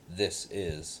This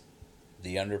is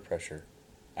the Under Pressure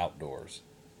Outdoors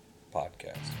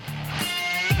podcast.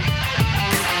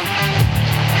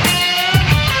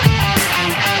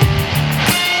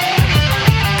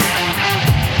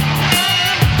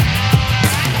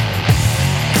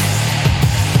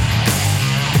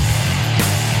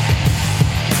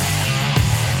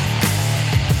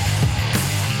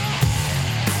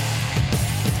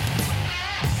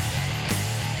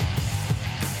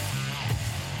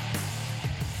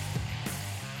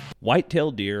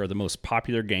 White-tailed deer are the most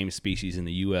popular game species in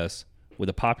the U.S. With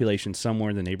a population somewhere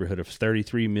in the neighborhood of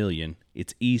 33 million,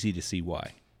 it's easy to see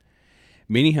why.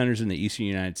 Many hunters in the eastern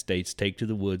United States take to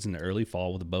the woods in the early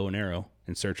fall with a bow and arrow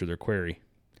in search of their quarry.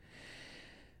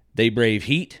 They brave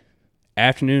heat,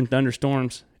 afternoon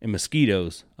thunderstorms, and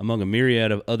mosquitoes, among a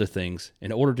myriad of other things,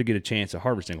 in order to get a chance at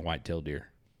harvesting a white-tailed deer.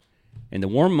 In the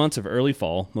warm months of early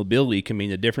fall, mobility can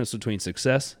mean the difference between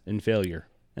success and failure,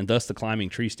 and thus the climbing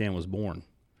tree stand was born.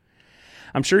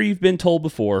 I'm sure you've been told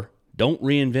before, don't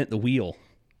reinvent the wheel,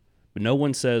 but no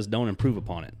one says don't improve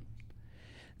upon it.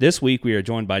 This week we are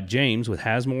joined by James with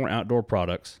Hasmore Outdoor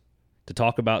Products to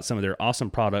talk about some of their awesome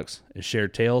products and share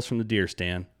tales from the deer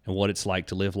stand and what it's like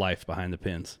to live life behind the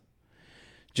pins.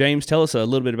 James, tell us a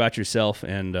little bit about yourself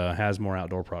and Hasmore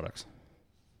Outdoor Products.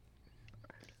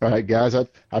 All right, guys, I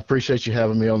appreciate you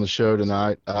having me on the show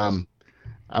tonight. I'm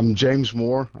James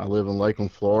Moore. I live in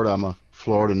Lakeland, Florida. I'm a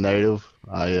Florida native.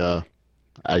 I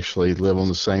actually live on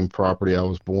the same property I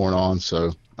was born on,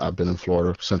 so I've been in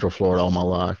Florida, Central Florida, all my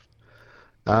life.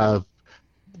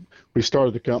 We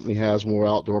started the company Hasmore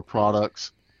Outdoor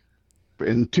Products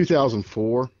in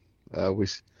 2004.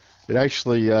 It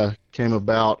actually came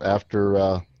about after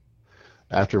I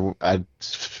had a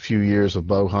few years of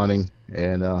bow hunting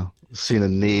and seen a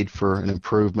need for an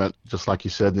improvement, just like you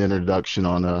said in the introduction,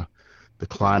 on the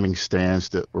climbing stands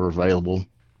that were available.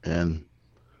 And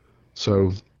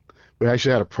so we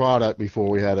actually had a product before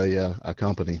we had a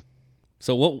company.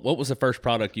 So what was the first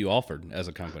product you offered as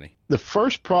a company? The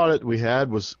first product we had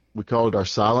was, we called it our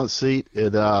Silent Seat.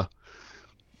 The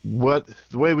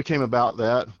way we came about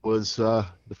that was the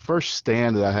first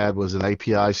stand that I had was an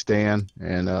API stand,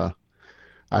 and I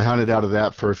hunted out of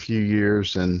that for a few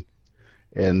years. And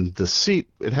the seat,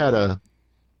 it had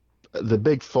the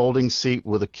big folding seat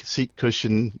with a seat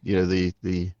cushion. You know,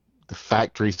 the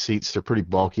factory seats, they're pretty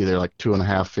bulky. They're like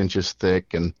 2.5 inches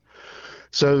thick. And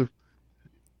so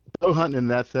bow hunting in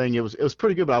that thing, it was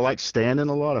pretty good, but I liked standing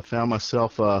a lot. I found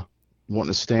myself wanting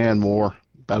to stand more,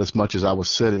 about as much as I was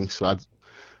sitting. So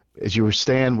as you were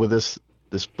standing with this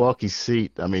bulky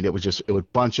seat, I mean, it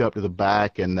would bunch up to the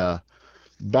back. And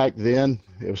back then,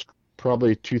 it was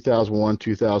probably 2001,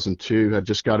 2002. I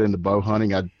just got into bow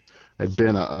hunting. I'd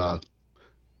been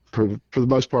for the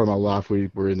most part of my life, we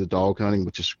were into dog hunting,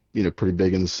 which is, pretty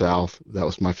big in the South. That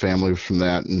was, my family was from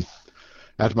that. And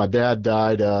after my dad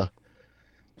died,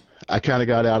 I kind of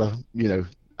got out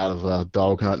of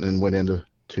dog hunting and went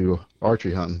into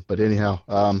archery hunting. But anyhow,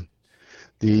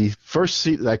 the first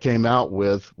seat that I came out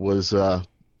with was, I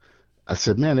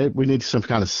said, man, we need some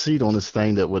kind of seat on this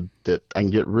thing that I can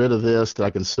get rid of this, that I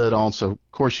can sit on. So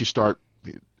of course you start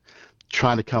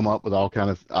trying to come up with all kind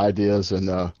of ideas,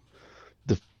 and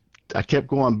I kept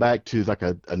going back to like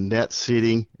a net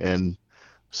seating. And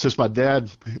since my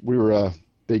dad, we were a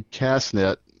big cast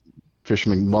net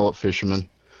fisherman, mullet fisherman,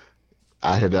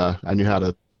 I knew how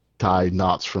to tie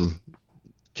knots from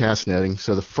cast netting.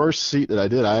 So the first seat that I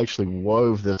did, I actually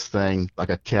wove this thing like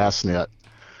a cast net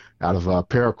out of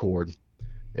paracord.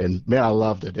 And man, I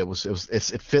loved it.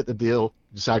 It fit the bill,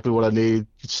 exactly what I needed.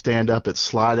 You'd stand up, it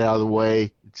slide out of the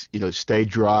way, it stayed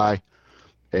dry.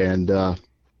 And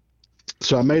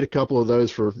so I made a couple of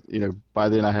those for, by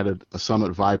then I had a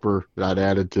Summit Viper that I'd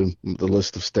added to the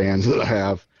list of stands that I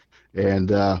have.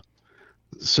 And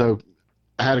so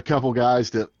I had a couple guys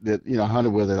that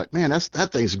hunted with it, like, man, that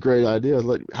thing's a great idea.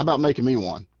 How about making me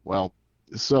one? Well,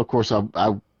 so of course I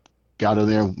got in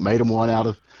there, made them one out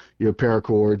of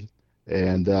paracord.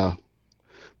 And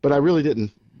but I really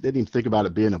didn't even think about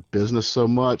it being a business so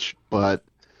much. But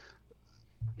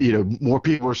more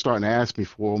people were starting to ask me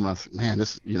for them. I said, man,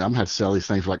 this, I'm gonna have to sell these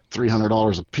things for like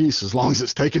 $300 a piece, as long as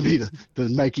it's taking me to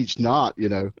make each knot.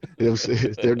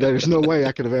 There's no way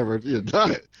I could have ever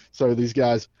done it. So these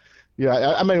guys,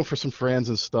 I made them for some friends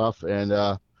and stuff.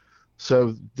 And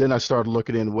so then I started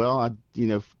looking in. Well, I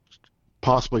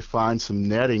possibly find some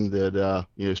netting that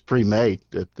is pre-made.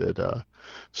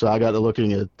 So I got to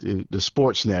looking at the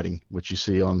sports netting, which you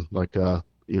see on like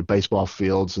baseball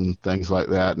fields and things like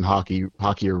that, and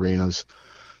hockey arenas.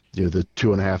 The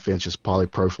 2.5 inches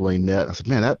polypropylene net. I said,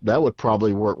 man, that would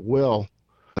probably work well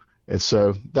And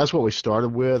so that's what we started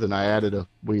with, and I added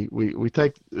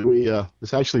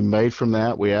it's actually made from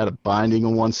that. We add a binding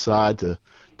on one side to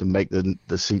make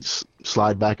the seats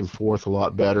slide back and forth a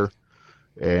lot better.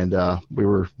 And we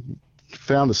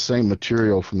found the same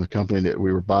material from the company that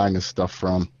we were buying this stuff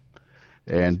from.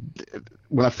 And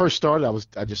when I first started,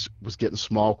 I just was getting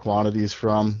small quantities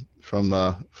from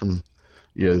the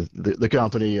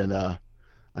company, and I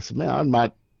said, man, I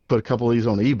might put a couple of these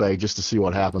on eBay just to see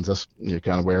what happens. That's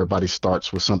kind of where everybody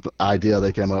starts with some idea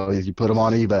they came up with. You put them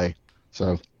on eBay.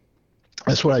 So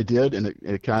that's what I did, and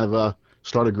it kind of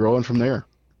started growing from there.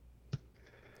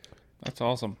 That's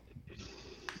awesome.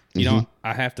 You know,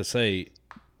 I have to say,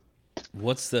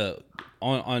 what's the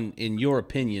on in your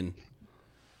opinion?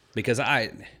 Because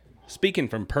speaking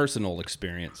from personal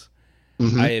experience,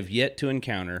 I have yet to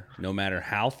encounter, no matter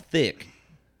how thick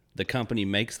the company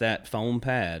makes that foam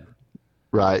pad,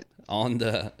 right, on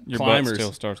the Your climbers, butt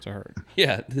still starts to hurt.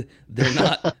 yeah, they're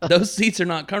not. Those seats are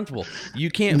not comfortable.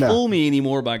 You can't fool me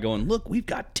anymore by going, look, we've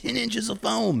got 10 inches of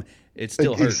foam. It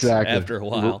still hurts after a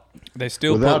while. They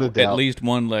still put at least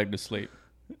one leg to sleep.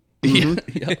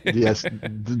 Yes,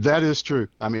 that is true.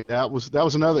 I mean, that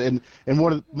was another, and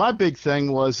one of my big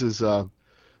thing is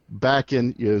back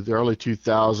in the early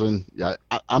 2000s.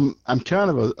 I'm kind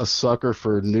of a sucker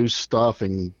for new stuff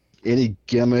and any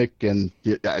gimmick, and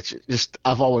just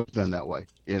I've always been that way.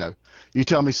 You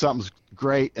tell me something's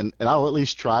great, and I'll at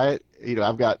least try it.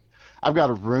 I've got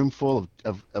a room full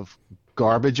of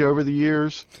garbage over the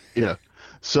years.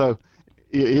 So.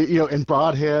 And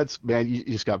broadheads, man, you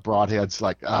just got broadheads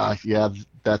like,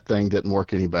 that thing didn't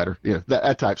work any better.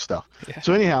 That type stuff. Yeah.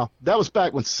 So anyhow, that was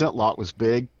back when ScentLok was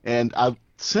big, and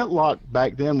ScentLok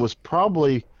back then was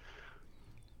probably,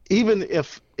 even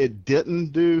if it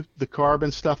didn't do the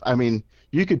carbon stuff, I mean,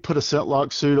 you could put a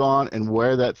ScentLok suit on and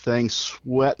wear that thing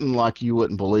sweating like you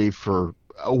wouldn't believe for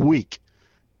a week.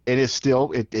 And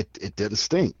it didn't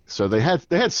stink. So they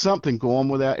had something going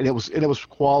with that, and it was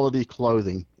quality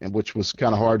clothing, and which was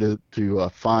kind of hard to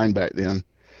find back then.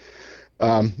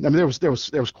 I mean, there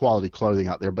was quality clothing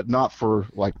out there, but not for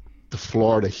like the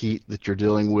Florida heat that you're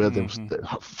dealing with.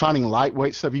 Finding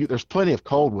lightweight stuff. There's plenty of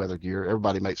cold weather gear.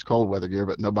 Everybody makes cold weather gear,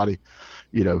 but nobody,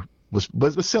 but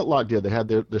the ScentLok did. They had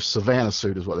their Savannah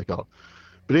suit is what they call it.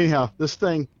 But anyhow, this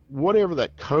thing, whatever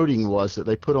that coating was that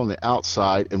they put on the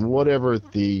outside, and whatever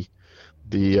the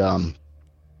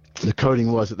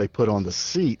coating was that they put on the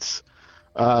seats,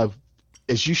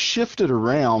 as you shifted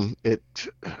around,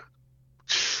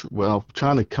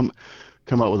 trying to come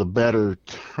up with a better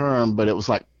term, but it was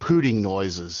like pooting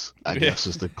noises, I guess,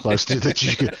 is the closest that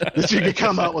you could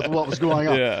come up with what was going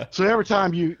on. Yeah. So every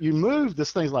time you move,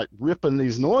 this thing's like ripping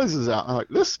these noises out. I'm like,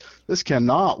 this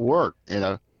cannot work,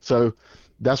 So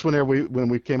that's when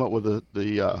we came up with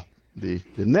the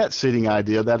net seating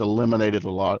idea. That eliminated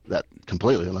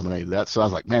completely eliminated that. So I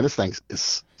was like, man, this thing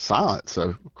is silent.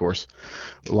 So of course,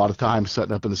 a lot of times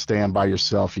setting up in the stand by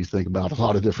yourself, you think about a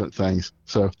lot of different things.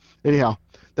 So anyhow,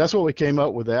 that's what we came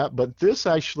up with that. But this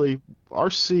actually,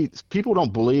 our seats, people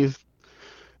don't believe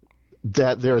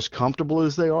that they're as comfortable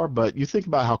as they are, but you think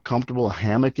about how comfortable a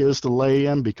hammock is to lay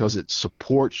in, because it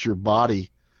supports your body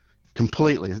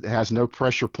completely. It has no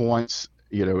pressure points.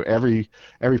 Every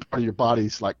part of your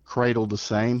body's like cradled the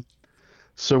same.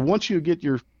 So once you get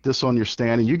this on your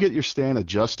stand, and you get your stand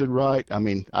adjusted right, I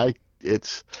mean,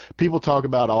 people talk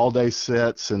about all day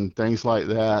sets and things like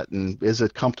that, and is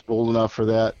it comfortable enough for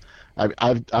that?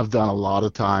 I've done a lot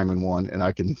of time in one, and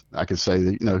I can say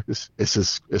that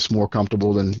it's more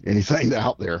comfortable than anything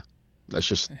out there. That's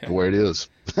just the way it is.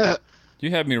 You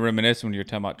had me reminiscing when you were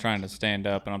talking about trying to stand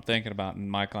up, and I'm thinking about in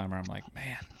my climber, I'm like,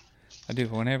 man, I do.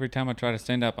 Every time I try to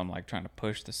stand up, I'm like trying to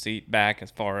push the seat back as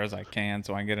far as I can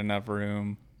so I can get enough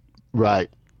room. Right.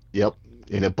 Yep.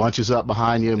 And it bunches up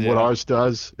behind you. And what ours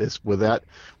does is with that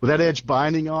edge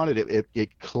binding on it,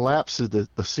 it collapses.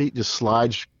 The seat just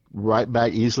slides right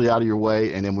back easily out of your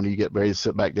way. And then when you get ready to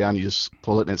sit back down, you just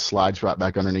pull it and it slides right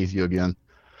back underneath you again.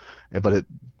 But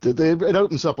it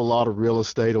opens up a lot of real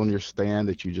estate on your stand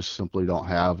that you just simply don't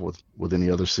have with any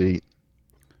other seat.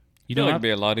 You know, it'd be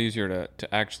a lot easier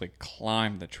to actually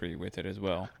climb the tree with it as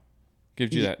well.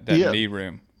 Gives you that knee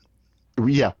room.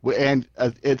 Yeah, and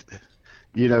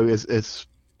it's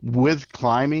with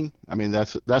climbing. I mean,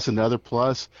 that's another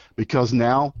plus, because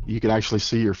now you can actually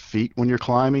see your feet when you're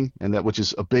climbing, and which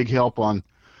is a big help on.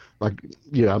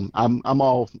 I'm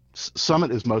all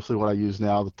Summit is mostly what I use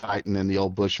now, the Titan and the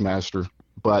old Bushmaster.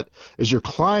 But as you're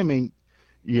climbing,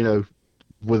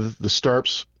 with the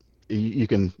stirrups, you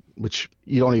can, which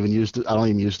you don't even use. I don't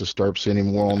even use the stirrups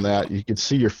anymore on that. You can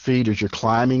see your feet as you're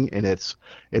climbing, and it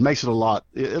makes it a lot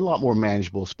more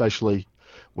manageable, especially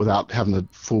without having to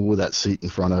fool with that seat in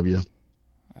front of you.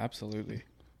 Absolutely.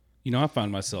 You know, I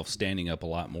find myself standing up a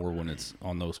lot more when it's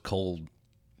on those cold,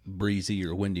 breezy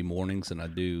or windy mornings than I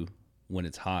do when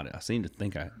it's hot. I seem to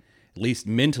think at least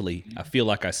mentally, I feel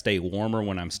like I stay warmer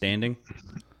when I'm standing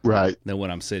Right. than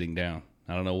when I'm sitting down.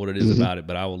 I don't know what it is about it,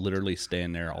 but I will literally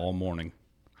stand there all morning.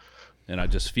 And I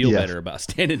just feel better about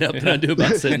standing up than I do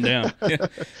about sitting down.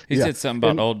 He said something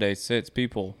about all day sits.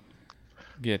 People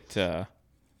get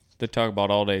they talk about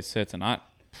all day sits, and I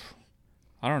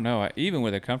don't know. Even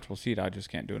with a comfortable seat, I just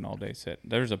can't do an all day sit.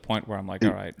 There's a point where I'm like,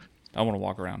 all right, I want to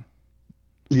walk around.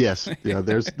 Yes. Yeah.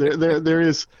 There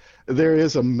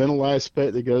is a mental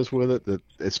aspect that goes with it, that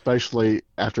especially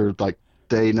after like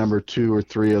day number 2 or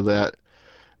 3 of that,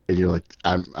 and you're like,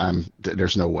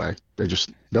 there's no way. They're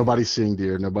just, nobody's seeing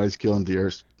deer. Nobody's killing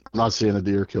deer. I'm not seeing a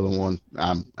deer killing one.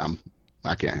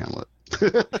 I can't handle it.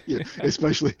 Yeah,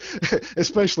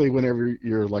 especially whenever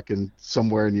you're like in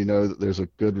somewhere and you know that there's a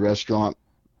good restaurant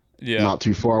not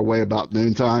too far away about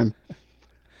noontime.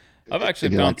 I've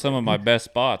actually found some of my best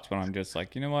spots when I'm just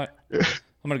like, you know what? I'm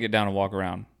going to get down and walk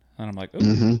around. And I'm like, ooh,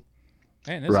 man,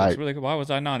 this looks really good. Why was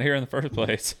I not here in the first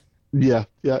place? Yeah,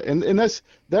 and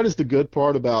that is the good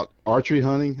part about archery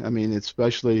hunting. I mean,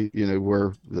 especially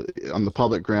where on the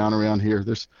public ground around here,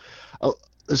 there's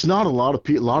not a lot of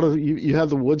people. A lot of you have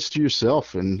the woods to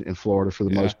yourself in Florida for the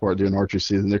most part during archery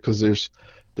season there, because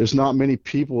there's not many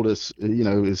people that's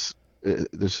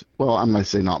well, I'm gonna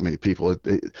say not many people.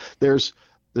 There's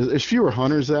fewer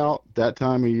hunters out that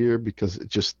time of year because it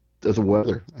just of the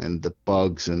weather and the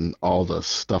bugs and all the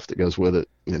stuff that goes with it,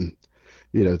 and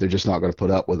they're just not going to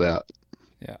put up with that.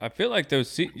 Yeah, I feel like those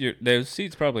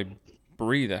seats probably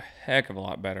breathe a heck of a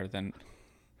lot better than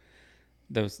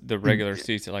the regular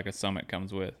seats that like a Summit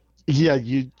comes with. Yeah,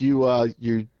 you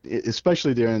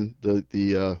especially during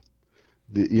the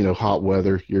hot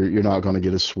weather, you're not going to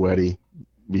get as sweaty.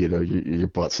 Your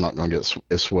butt's not going to get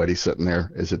as sweaty sitting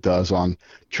there as it does on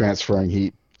transferring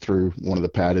heat through one of the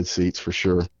padded seats for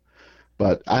sure.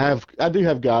 But I do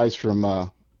have guys from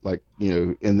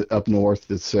up north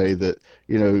that say that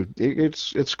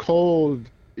it's cold,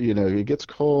 it gets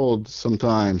cold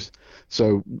sometimes,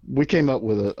 so we came up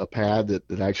with a pad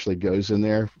that actually goes in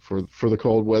there for the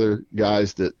cold weather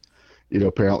guys that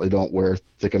apparently don't wear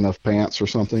thick enough pants or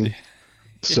something.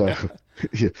 So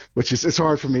which is, it's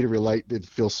hard for me to relate and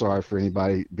feel sorry for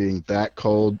anybody being that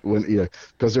cold when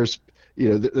because there's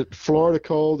the Florida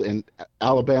cold and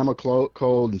Alabama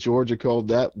cold and Georgia cold,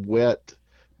 that wet,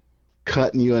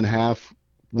 cutting you in half,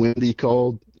 windy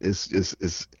cold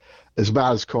is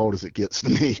about as cold as it gets to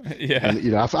me. Yeah.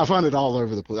 And I find it all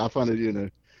over the place. I find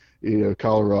it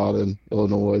Colorado and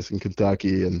Illinois and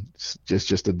Kentucky, and it's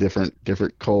just a different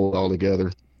cold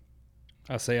altogether.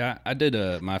 I'll say I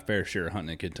did my fair share of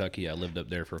hunting in Kentucky. I lived up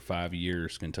there for 5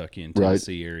 years, Kentucky and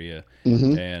Tennessee area,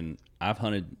 and I've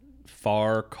hunted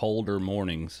far colder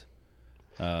mornings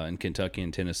in Kentucky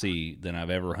and Tennessee than I've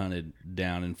ever hunted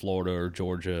down in Florida or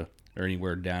Georgia or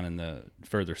anywhere down in the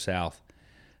further south.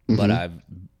 But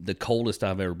the coldest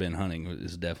I've ever been hunting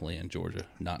is definitely in Georgia,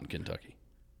 not in Kentucky.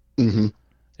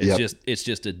 It's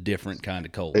just a different kind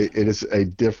of cold. It is a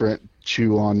different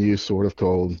chew on you sort of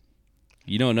cold.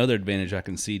 Another advantage I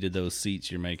can see to those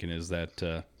seats you're making is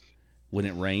that when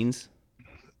it rains,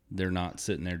 they're not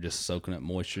sitting there just soaking up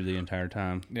moisture the entire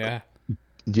time. Yeah.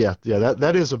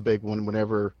 That is a big one.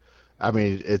 Whenever, I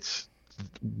mean, it's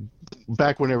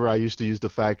back whenever I used to use the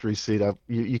factory seat.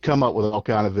 You come up with all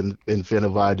kind of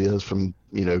inventive ideas, from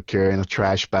carrying a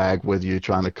trash bag with you,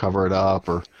 trying to cover it up,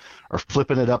 or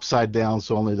flipping it upside down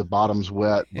so only the bottom's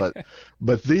wet.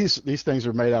 But these things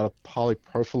are made out of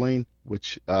polypropylene,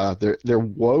 which they're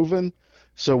woven,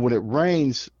 so when it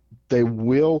rains, they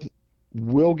will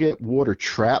get water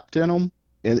trapped in them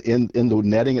in the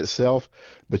netting itself.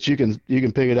 But you can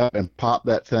pick it up and pop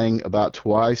that thing about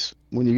twice when you